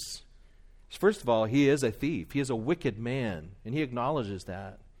thief is, first of all, he is a thief. He is a wicked man, and he acknowledges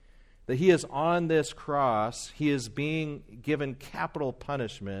that he is on this cross. He is being given capital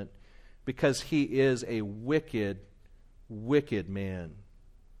punishment because he is a wicked, wicked man.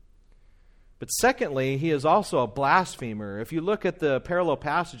 But secondly, he is also a blasphemer. If you look at the parallel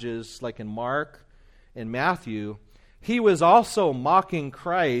passages like in Mark and Matthew, he was also mocking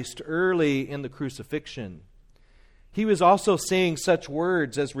Christ early in the crucifixion. He was also saying such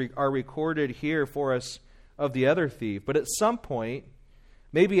words as are recorded here for us of the other thief. But at some point,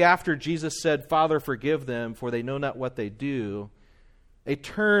 maybe after Jesus said, "Father, forgive them, for they know not what they do," a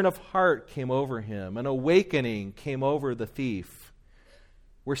turn of heart came over him. An awakening came over the thief,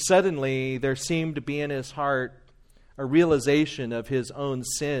 where suddenly there seemed to be in his heart a realization of his own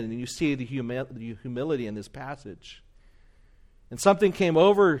sin. And you see the humility in this passage. And something came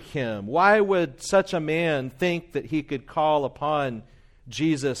over him. Why would such a man think that he could call upon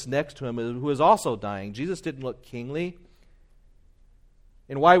Jesus next to him, who was also dying? Jesus didn't look kingly.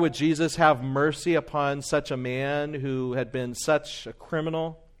 And why would Jesus have mercy upon such a man who had been such a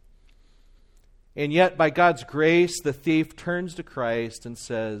criminal? And yet, by God's grace, the thief turns to Christ and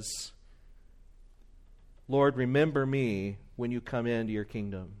says, "Lord, remember me when you come into your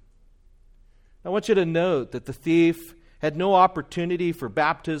kingdom." I want you to note that the thief had no opportunity for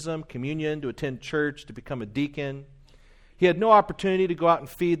baptism, communion, to attend church, to become a deacon. He had no opportunity to go out and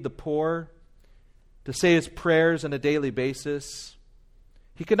feed the poor, to say his prayers on a daily basis.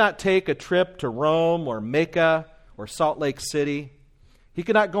 He could not take a trip to Rome or Mecca or Salt Lake City. He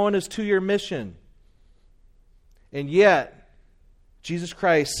could not go on his 2-year mission. And yet, Jesus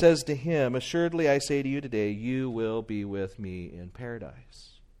Christ says to him, "Assuredly I say to you today, you will be with me in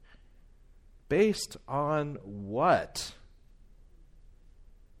paradise." Based on what?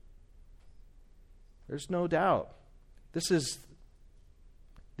 There's no doubt. This is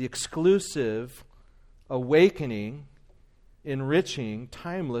the exclusive, awakening, enriching,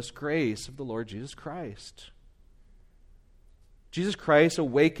 timeless grace of the Lord Jesus Christ. Jesus Christ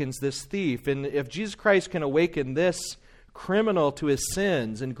awakens this thief. And if Jesus Christ can awaken this criminal to his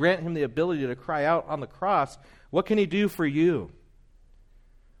sins and grant him the ability to cry out on the cross, what can he do for you?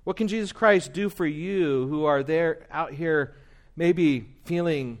 What can Jesus Christ do for you who are there out here maybe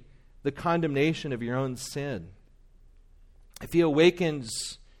feeling the condemnation of your own sin? If he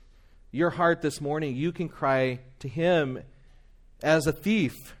awakens your heart this morning, you can cry to him as a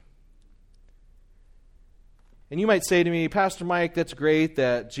thief. And you might say to me, "Pastor Mike, that's great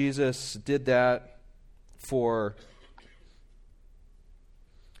that Jesus did that for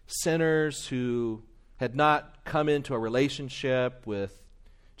sinners who had not come into a relationship with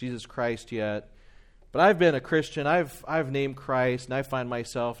Jesus Christ yet. But I've been a Christian. I've named Christ, and I find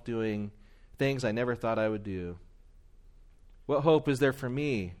myself doing things I never thought I would do. What hope is there for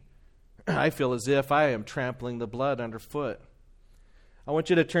me? I feel as if I am trampling the blood underfoot. I want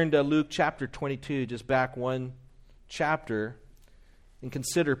you to turn to Luke chapter 22, just back one chapter, and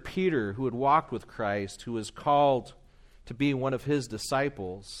consider Peter, who had walked with Christ, who was called to be one of his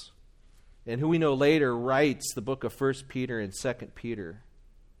disciples, and who we know later writes the book of 1 Peter and 2 Peter.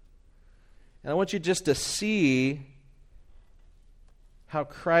 And I want you just to see how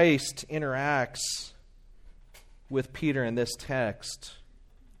Christ interacts with Peter in this text.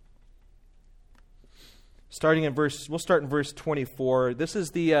 We'll start in verse 24. This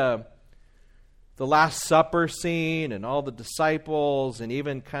is the Last Supper scene and all the disciples and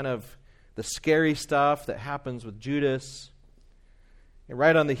even kind of the scary stuff that happens with Judas. And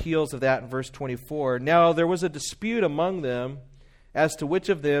right on the heels of that in verse 24, now there was a dispute among them as to which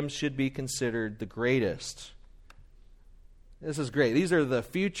of them should be considered the greatest. This is great. These are the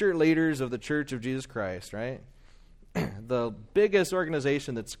future leaders of the Church of Jesus Christ, right? The biggest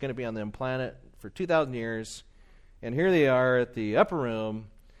organization that's going to be on the planet for 2,000 years. And here they are at the upper room,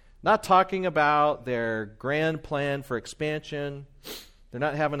 not talking about their grand plan for expansion. They're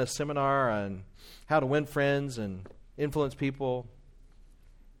not having a seminar on how to win friends and influence people.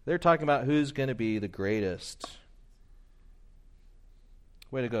 They're talking about who's going to be the greatest.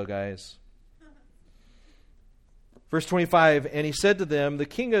 Way to go, guys. Verse 25, and he said to them, the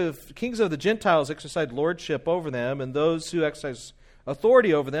kings of the Gentiles exercise lordship over them, and those who exercise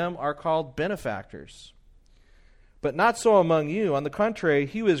authority over them are called benefactors. But not so among you. On the contrary,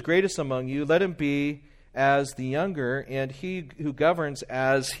 he who is greatest among you, let him be as the younger, and he who governs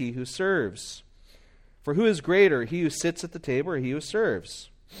as he who serves. For who is greater, he who sits at the table or he who serves?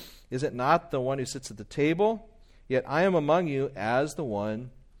 Is it not the one who sits at the table? Yet I am among you as the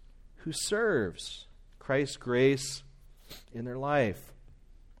one who serves. Christ's grace in their life.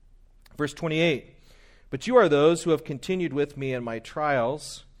 Verse 28, but you are those who have continued with me in my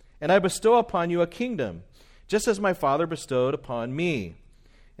trials, and I bestow upon you a kingdom, just as my Father bestowed upon me,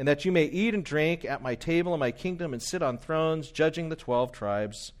 and that you may eat and drink at my table in my kingdom and sit on thrones, judging the 12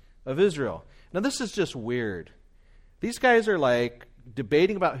 tribes of Israel. Now this is just weird. These guys are like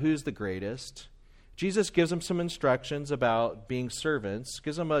debating about who's the greatest. Jesus gives them some instructions about being servants,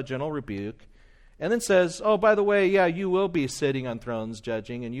 gives them a gentle rebuke, and then says, oh, by the way, yeah, you will be sitting on thrones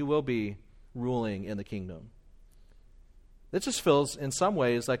judging, and you will be ruling in the kingdom. That just feels, in some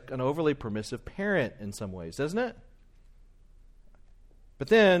ways, like an overly permissive parent in some ways, doesn't it? But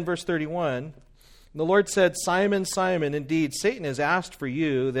then, verse 31, the Lord said, Simon, Simon, indeed, Satan has asked for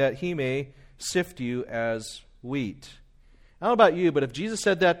you that he may sift you as wheat. I don't know about you, but if Jesus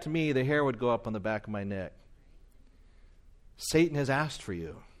said that to me, the hair would go up on the back of my neck. Satan has asked for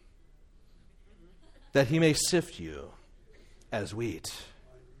you that he may sift you as wheat.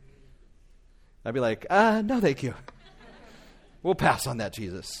 I'd be like, no, thank you. We'll pass on that,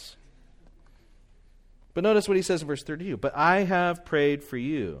 Jesus. But notice what he says in verse 32. But I have prayed for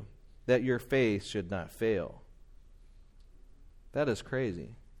you that your faith should not fail. That is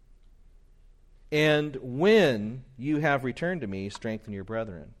crazy. And when you have returned to me, strengthen your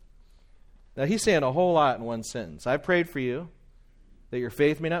brethren. Now he's saying a whole lot in one sentence. I prayed for you that your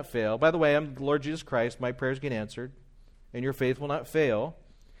faith may not fail. By the way, I'm the Lord Jesus Christ. My prayers get answered, and your faith will not fail.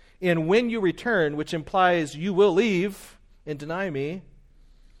 And when you return, which implies you will leave and deny me,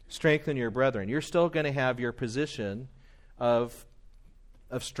 strengthen your brethren. You're still going to have your position of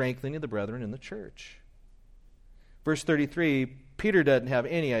strengthening the brethren in the church. Verse 33, Peter doesn't have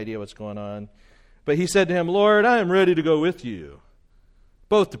any idea what's going on. But he said to him, Lord, I am ready to go with you,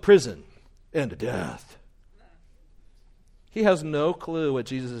 both to prison and to death. He has no clue what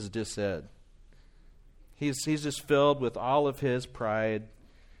Jesus has just said. He's just filled with all of his pride.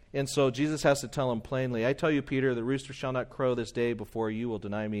 And so Jesus has to tell him plainly, I tell you, Peter, the rooster shall not crow this day before you will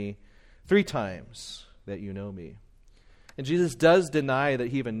deny me 3 times that you know me. And Jesus does deny that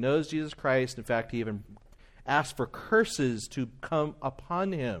he even knows Jesus Christ. In fact, he even asks for curses to come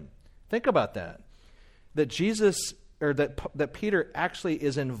upon him. Think about that. That Jesus, or that Peter actually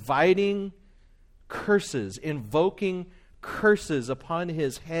is inviting curses, invoking curses upon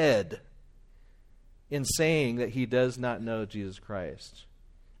his head in saying that he does not know Jesus Christ.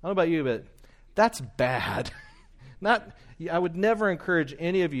 I don't know about you, but that's bad. I would never encourage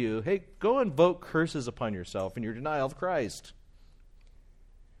any of you, hey, go invoke curses upon yourself in your denial of Christ.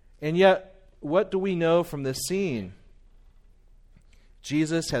 And yet, what do we know from this scene?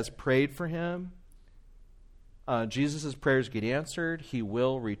 Jesus has prayed for him, Jesus' prayers get answered. He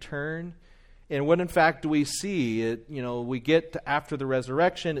will return. And what, in fact, do we see? We get to after the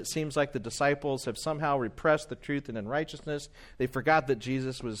resurrection, it seems like the disciples have somehow repressed the truth and unrighteousness. They forgot that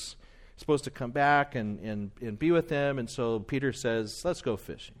Jesus was supposed to come back and be with them. And so Peter says, let's go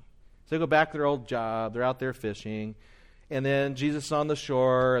fishing. So they go back to their old job. They're out there fishing. And then Jesus is on the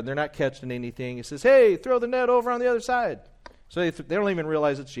shore, and they're not catching anything. He says, hey, throw the net over on the other side. So they don't even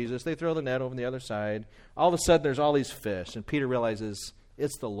realize it's Jesus. They throw the net over on the other side. All of a sudden, there's all these fish. And Peter realizes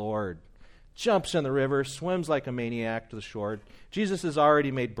it's the Lord. Jumps in the river, swims like a maniac to the shore. Jesus has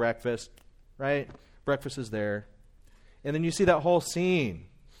already made breakfast, right? Breakfast is there. And then you see that whole scene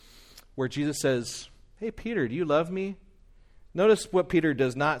where Jesus says, hey, Peter, do you love me? Notice what Peter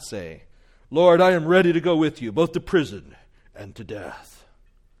does not say. Lord, I am ready to go with you, both to prison and to death.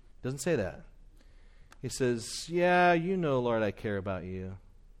 Doesn't say that. He says, yeah, you know, Lord, I care about you.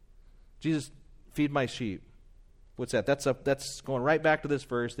 Jesus, feed my sheep. What's that? That's going right back to this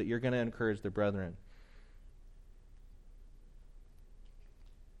verse that you're going to encourage the brethren.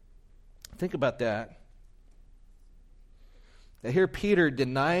 Think about that. Now here Peter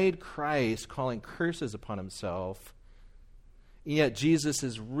denied Christ, calling curses upon himself, and yet Jesus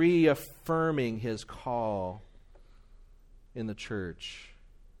is reaffirming his call in the church.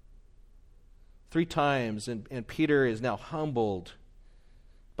 3 times, and Peter is now humbled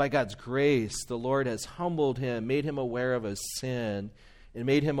by God's grace. The Lord has humbled him, made him aware of his sin, and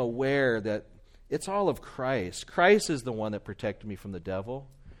made him aware that it's all of Christ. Christ is the one that protected me from the devil.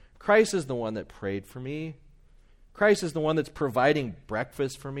 Christ is the one that prayed for me. Christ is the one that's providing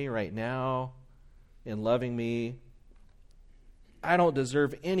breakfast for me right now and loving me. I don't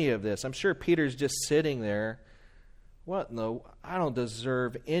deserve any of this. I'm sure Peter's just sitting there. What? No, I don't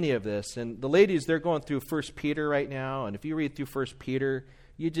deserve any of this. And the ladies, they're going through 1 Peter right now. And if you read through 1 Peter,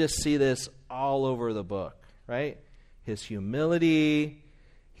 you just see this all over the book, right? His humility.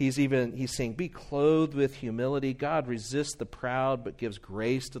 He's saying, be clothed with humility. God resists the proud but gives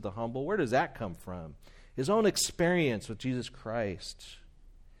grace to the humble. Where does that come from? His own experience with Jesus Christ.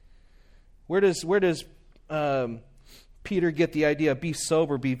 Where does Peter get the idea, be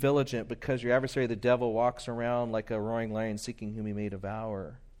sober, be vigilant, because your adversary the devil walks around like a roaring lion seeking whom he may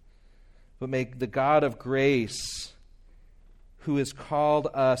devour? But may the God of grace, who has called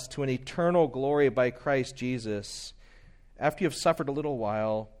us to an eternal glory by Christ Jesus, after you have suffered a little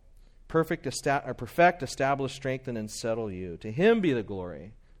while, perfect, establish, strengthen, and settle you. To him be the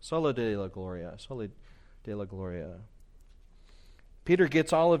glory. Soli Deo gloria. Soli Deo gloria. Peter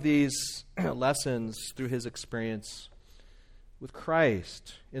gets all of these lessons through his experience with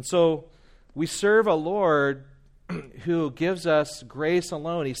Christ. And so we serve a Lord who gives us grace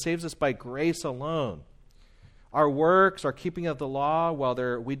alone. He saves us by grace alone. Our works, our keeping of the law, while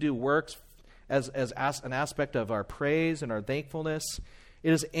we do works as an aspect of our praise and our thankfulness,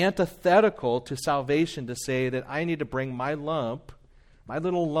 it is antithetical to salvation to say that I need to bring my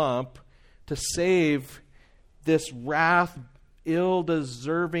little lump, to save this wrath,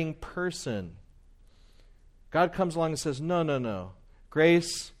 ill-deserving person. God comes along and says, no.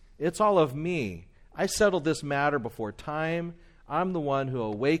 Grace, it's all of me. I settled this matter before time. I'm the one who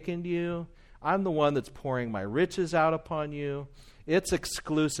awakened you. I'm the one that's pouring my riches out upon you. It's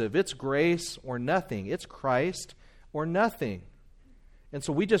exclusive. It's grace or nothing. It's Christ or nothing. And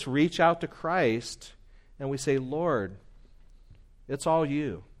so we just reach out to Christ and we say, Lord, it's all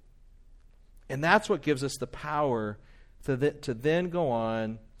you. And that's what gives us the power to then go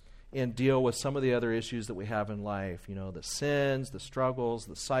on and deal with some of the other issues that we have in life. You know, the sins, the struggles,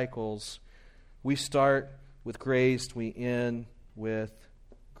 the cycles. We start with grace. We end with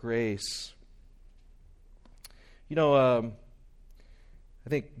grace. You know, I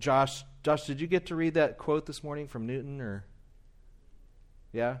think Josh, did you get to read that quote this morning from Newton? Or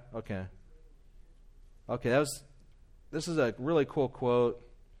yeah? Okay. This is a really cool quote.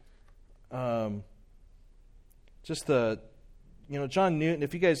 John Newton,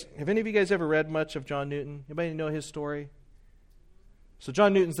 have any of you guys ever read much of John Newton? Anybody know his story? So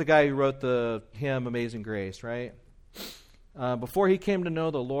John Newton's the guy who wrote the hymn Amazing Grace, right? Before he came to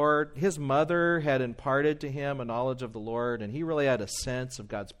know the Lord, his mother had imparted to him a knowledge of the Lord, and he really had a sense of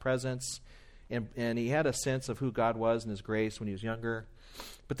God's presence, and he had a sense of who God was and his grace when he was younger.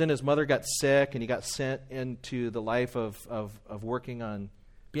 But then his mother got sick, and he got sent into the life of working on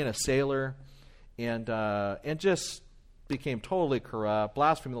being a sailor, and just became totally corrupt,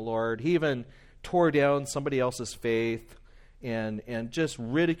 blasphemed the Lord. He even tore down somebody else's faith and just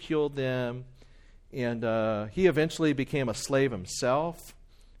ridiculed them. And he eventually became a slave himself,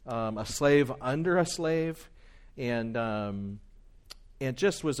 a slave under a slave, and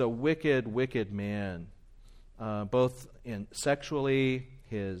just was a wicked, wicked man. both in sexually,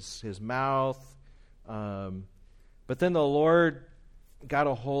 his mouth. But then the Lord got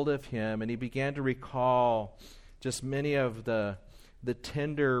a hold of him, and he began to recall just many of the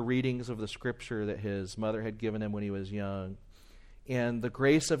tender readings of the Scripture that his mother had given him when he was young. And the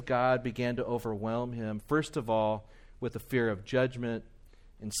grace of God began to overwhelm him, first of all, with the fear of judgment,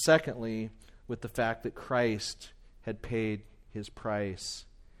 and secondly, with the fact that Christ had paid his price.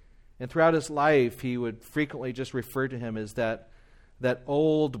 And throughout his life, he would frequently just refer to him as that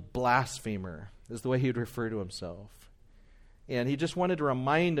old blasphemer, is the way he would refer to himself. And he just wanted to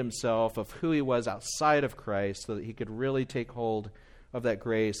remind himself of who he was outside of Christ so that he could really take hold of that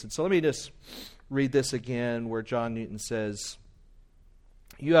grace. And so let me just read this again, where John Newton says,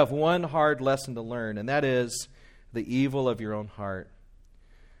 "You have one hard lesson to learn, and that is the evil of your own heart.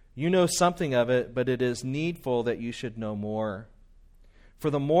 You know something of it, but it is needful that you should know more. For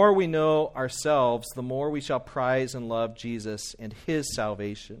the more we know ourselves, the more we shall prize and love Jesus and his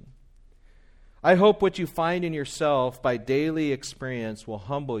salvation. I hope what you find in yourself by daily experience will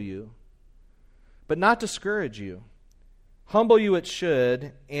humble you, but not discourage you. Humble you it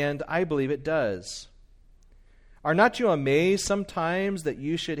should, and I believe it does. Are not you amazed sometimes that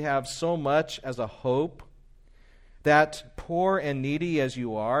you should have so much as a hope that, poor and needy as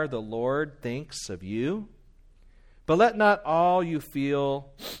you are, the Lord thinks of you? But let not all you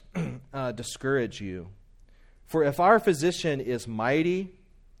feel discourage you. For if our physician is mighty,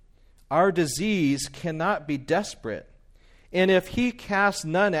 our disease cannot be desperate. And if he casts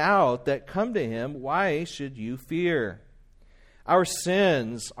none out that come to him, why should you fear? Our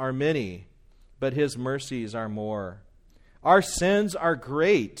sins are many, but his mercies are more. Our sins are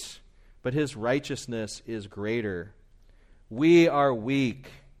great, but his righteousness is greater. We are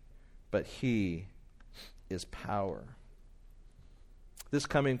weak, but he is power." This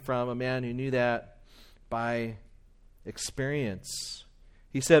coming from a man who knew that by experience.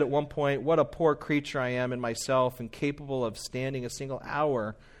 He said at one point, "What a poor creature I am in myself, incapable of standing a single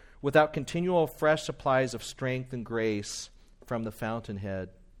hour without continual fresh supplies of strength and grace from the fountainhead."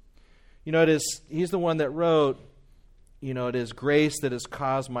 You know, he's the one that wrote, it is grace that has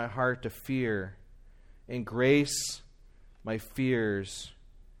caused my heart to fear, and grace my fears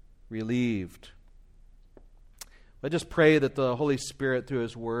relieved. I just pray that the Holy Spirit, through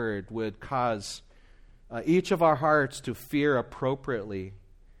his word, would cause each of our hearts to fear appropriately,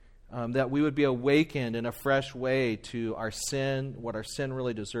 that we would be awakened in a fresh way to our sin, what our sin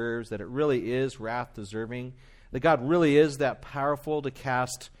really deserves, that it really is wrath-deserving, that God really is that powerful to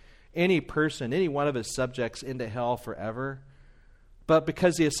cast any person, any one of his subjects, into hell forever. But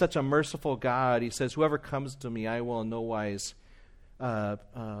because he is such a merciful God, he says, "Whoever comes to me, I will in no wise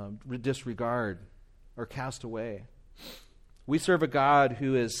disregard or cast away." We serve a God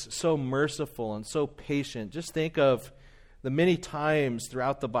who is so merciful and so patient. Just think of the many times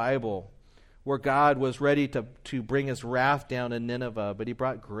throughout the Bible where God was ready to bring his wrath down in Nineveh, but he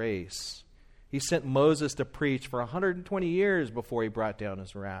brought grace. He sent Moses to preach for 120 years before he brought down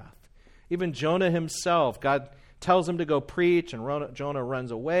his wrath. Even Jonah himself, God tells him to go preach, and Jonah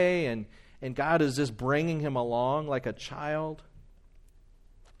runs away, and God is just bringing him along like a child.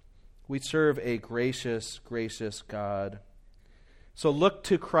 We serve a gracious, gracious God. So look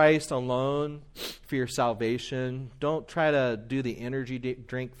to Christ alone for your salvation. Don't try to do the energy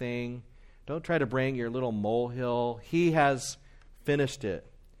drink thing. Don't try to bring your little molehill. He has finished it.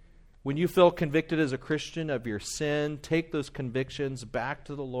 When you feel convicted as a Christian of your sin, take those convictions back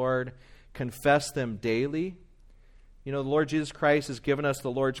to the Lord. Confess them daily. The Lord Jesus Christ has given us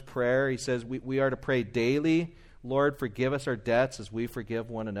the Lord's Prayer. He says we are to pray daily, "Lord, forgive us our debts as we forgive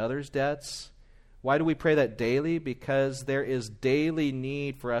one another's debts." Why do we pray that daily? Because there is daily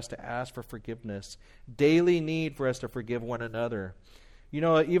need for us to ask for forgiveness. Daily need for us to forgive one another.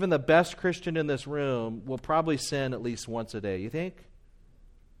 Even the best Christian in this room will probably sin at least once a day. You think?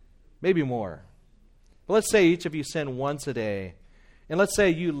 Maybe more. But let's say each of you sin once a day. And let's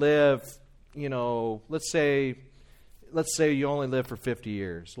say you live, let's say you only live for 50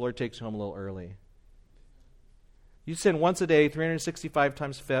 years. The Lord takes you home a little early. You sin once a day, 365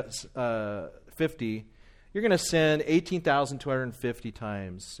 times 50. You're going to sin 18,250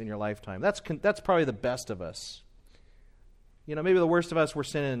 times in your lifetime. That's probably the best of us. Maybe the worst of us, we're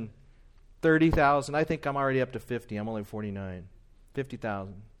sinning 30,000. I think I'm already up to 50. I'm only 49.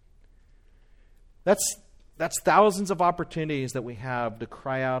 50,000. That's thousands of opportunities that we have to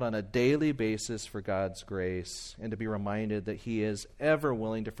cry out on a daily basis for God's grace and to be reminded that he is ever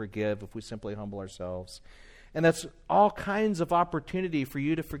willing to forgive if we simply humble ourselves. And that's all kinds of opportunity for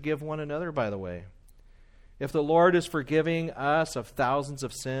you to forgive one another, by the way. If the Lord is forgiving us of thousands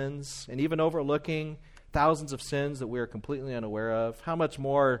of sins and even overlooking thousands of sins that we are completely unaware of. How much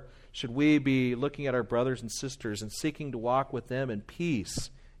more should we be looking at our brothers and sisters and seeking to walk with them in peace,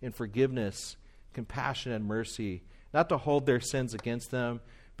 in forgiveness, compassion, and mercy, not to hold their sins against them,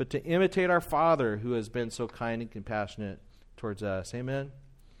 but to imitate our Father who has been so kind and compassionate towards us. Amen?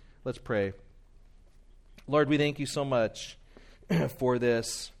 Let's pray. Lord, we thank you so much for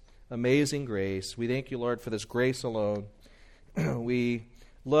this amazing grace. We thank you, Lord, for this grace alone. We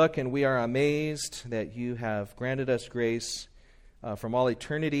look and we are amazed that you have granted us grace from all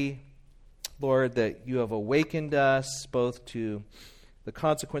eternity. Lord, that you have awakened us both to the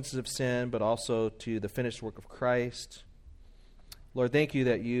consequences of sin, but also to the finished work of Christ. Lord, thank you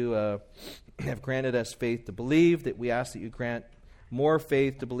that you have granted us faith to believe, that we ask that you grant more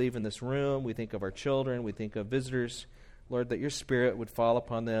faith to believe in this room. We think of our children, we think of visitors. Lord, that your Spirit would fall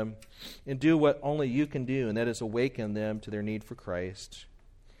upon them and do what only you can do, and that is awaken them to their need for Christ.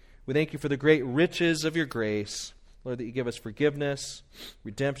 We thank you for the great riches of your grace. Lord, that you give us forgiveness,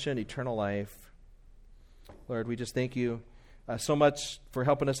 redemption, eternal life. Lord, we just thank you so much for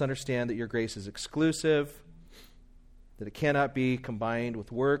helping us understand that your grace is exclusive, that it cannot be combined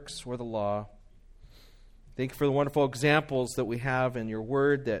with works or the law. Thank you for the wonderful examples that we have in your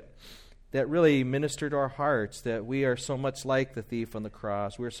word that really minister to our hearts, that we are so much like the thief on the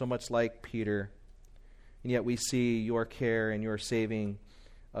cross. We are so much like Peter, and yet we see your care and your saving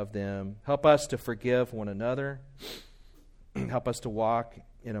of them. Help us to forgive one another. Help us to walk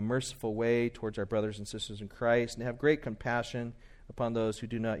in a merciful way towards our brothers and sisters in Christ and have great compassion upon those who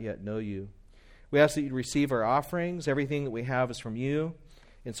do not yet know you. We ask that you receive our offerings. Everything that we have is from you,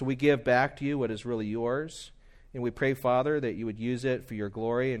 and so we give back to you what is really yours. And we pray, Father, that you would use it for your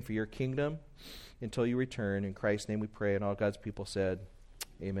glory and for your kingdom until you return. In Christ's name we pray, and all God's people said,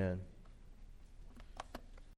 amen.